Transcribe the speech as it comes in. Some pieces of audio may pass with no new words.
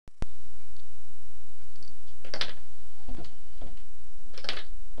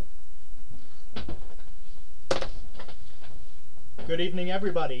Good evening,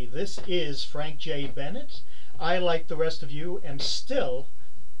 everybody. This is Frank J Bennett. I, like the rest of you, am still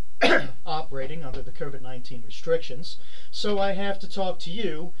operating under the COVID-19 restrictions, so I have to talk to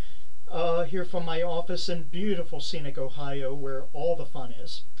you here from my office in beautiful scenic Ohio, where all the fun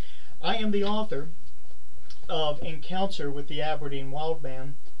is. I am the author of Encounter with the Aberdeen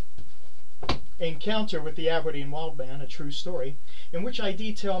Wildman, a true story, in which I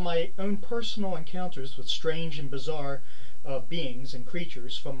detail my own personal encounters with strange and bizarre beings and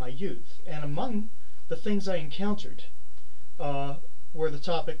creatures from my youth. And among the things I encountered were the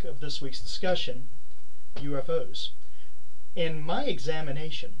topic of this week's discussion, UFOs. In my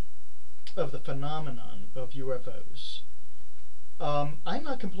examination of the phenomenon of UFOs, I'm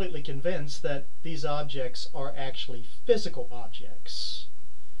not completely convinced that these objects are actually physical objects.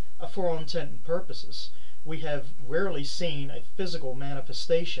 For all intent and purposes, we have rarely seen a physical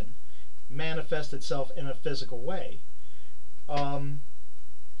manifestation manifest itself in a physical way.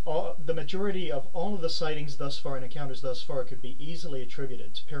 The majority of all of the sightings thus far and encounters thus far could be easily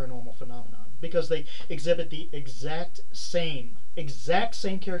attributed to paranormal phenomenon because they exhibit the exact same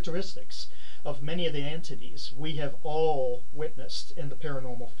characteristics of many of the entities we have all witnessed in the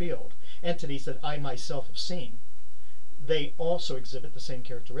paranormal field, entities that I myself have seen. They also exhibit the same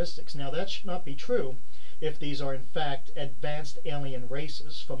characteristics. Now, that should not be true if these are in fact advanced alien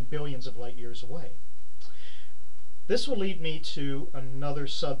races from billions of light years away. This will lead me to another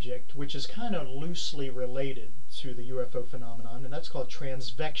subject which is kind of loosely related to the UFO phenomenon, and that's called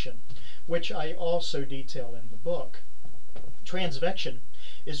transvection, which I also detail in the book. Transvection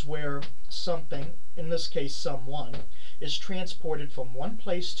is where something, in this case someone, is transported from one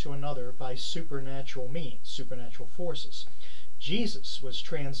place to another by supernatural means, supernatural forces. Jesus was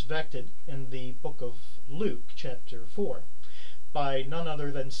transvected in the book of Luke, chapter 4, by none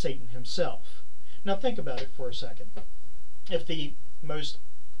other than Satan himself. Now think about it for a second. If the most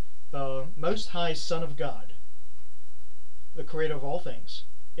high Son of God, the creator of all things,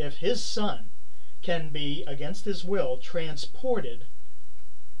 if his Son can be, against his will, transported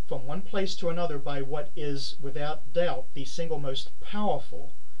from one place to another by what is, without doubt, the single most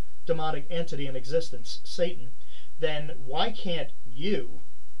powerful demonic entity in existence, Satan, then why can't you,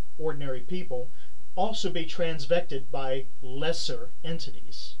 ordinary people, also be transvected by lesser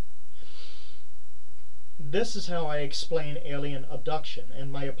entities? This is how I explain alien abduction,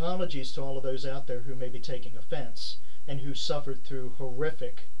 and my apologies to all of those out there who may be taking offense and who suffered through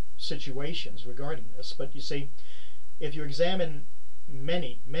horrific situations regarding this. But you see, if you examine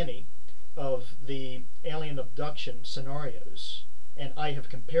many of the alien abduction scenarios, and I have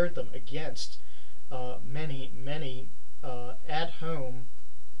compared them against many at-home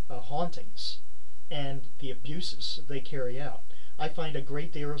hauntings and the abuses they carry out, I find a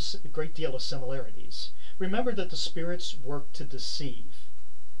great deal of similarities. Remember that the spirits work to deceive,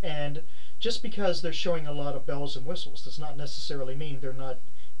 and just because they're showing a lot of bells and whistles does not necessarily mean they're not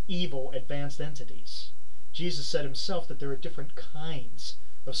evil, advanced entities. Jesus said himself that there are different kinds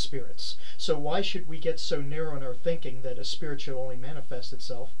of spirits. So why should we get so narrow in our thinking that a spirit should only manifest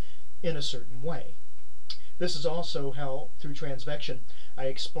itself in a certain way? This is also how, through transvection, I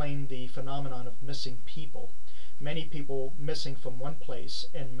explain the phenomenon of missing people. Many people missing from one place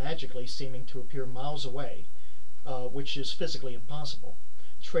and magically seeming to appear miles away, which is physically impossible.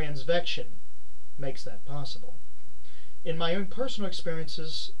 Transvection makes that possible. In my own personal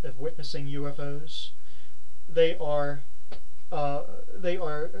experiences of witnessing UFOs, they are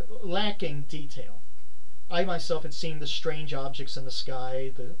lacking detail. I myself had seen the strange objects in the sky,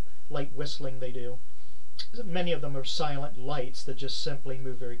 the light whistling they do. Many of them are silent lights that just simply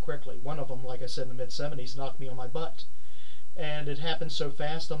move very quickly. One of them, like I said, in the mid-70s, knocked me on my butt. And it happened so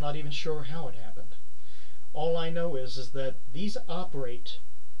fast, I'm not even sure how it happened. All I know is that these operate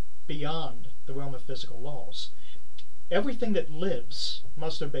beyond the realm of physical laws. Everything that lives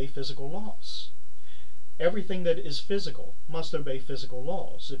must obey physical laws. Everything that is physical must obey physical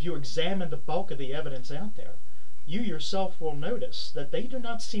laws. If you examine the bulk of the evidence out there, you yourself will notice that they do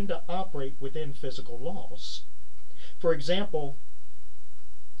not seem to operate within physical laws. For example,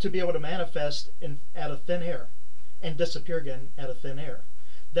 to be able to manifest out of thin air and disappear again out of thin air,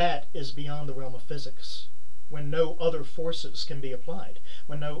 that is beyond the realm of physics, when no other forces can be applied,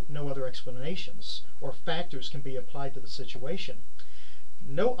 when no other explanations or factors can be applied to the situation.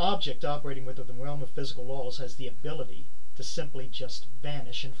 No object operating within the realm of physical laws has the ability to simply just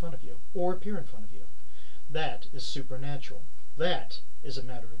vanish in front of you or appear in front of you. That is supernatural. That is a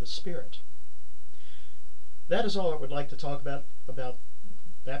matter of the spirit. That is all I would like to talk about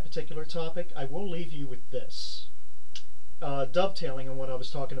that particular topic. I will leave you with this. dovetailing on what I was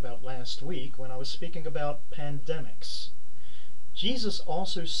talking about last week when I was speaking about pandemics. Jesus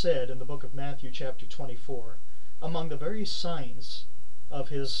also said in the book of Matthew chapter 24, among the very signs of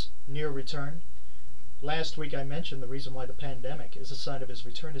his near return, last week I mentioned the reason why the pandemic is a sign of his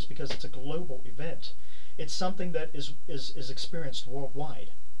return is because it's a global event. It's something that is experienced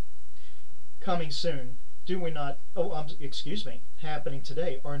worldwide. Coming soon, happening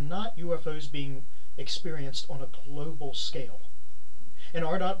today, are not UFOs being experienced on a global scale? And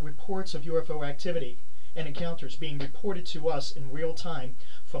are not reports of UFO activity and encounters being reported to us in real time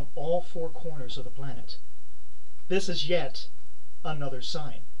from all four corners of the planet? This is yet another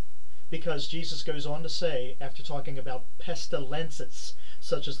sign, because Jesus goes on to say, after talking about pestilences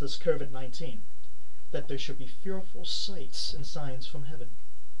such as this COVID-19, that there should be fearful sights and signs from heaven.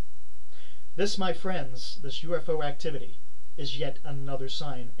 This, my friends, this UFO activity is yet another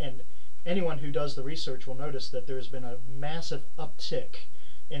sign, and anyone who does the research will notice that there has been a massive uptick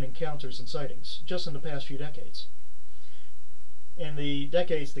in encounters and sightings just in the past few decades. In the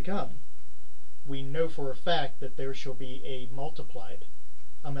decades to come, we know for a fact that there shall be a multiplied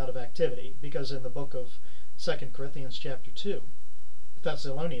amount of activity, because in the book of 2 Corinthians chapter 2,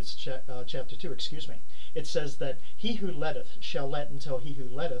 Thessalonians chapter 2, it says that he who letteth shall let until he who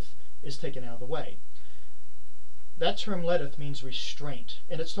letteth is taken out of the way. That term letteth means restraint,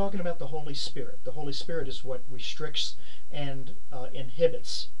 and it's talking about the Holy Spirit. The Holy Spirit is what restricts and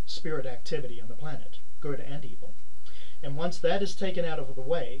inhibits spirit activity on the planet, good and evil. And once that is taken out of the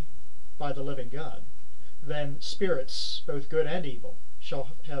way by the living God, then spirits, both good and evil, shall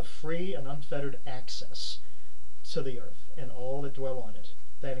have free and unfettered access to the earth and all that dwell on it.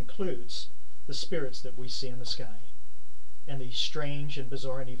 That includes the spirits that we see in the sky, and the strange and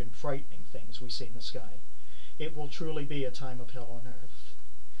bizarre and even frightening things we see in the sky. It will truly be a time of hell on earth.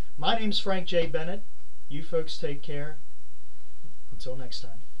 My name's Frank J Bennett. You folks take care. Until next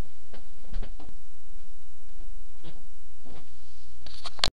time.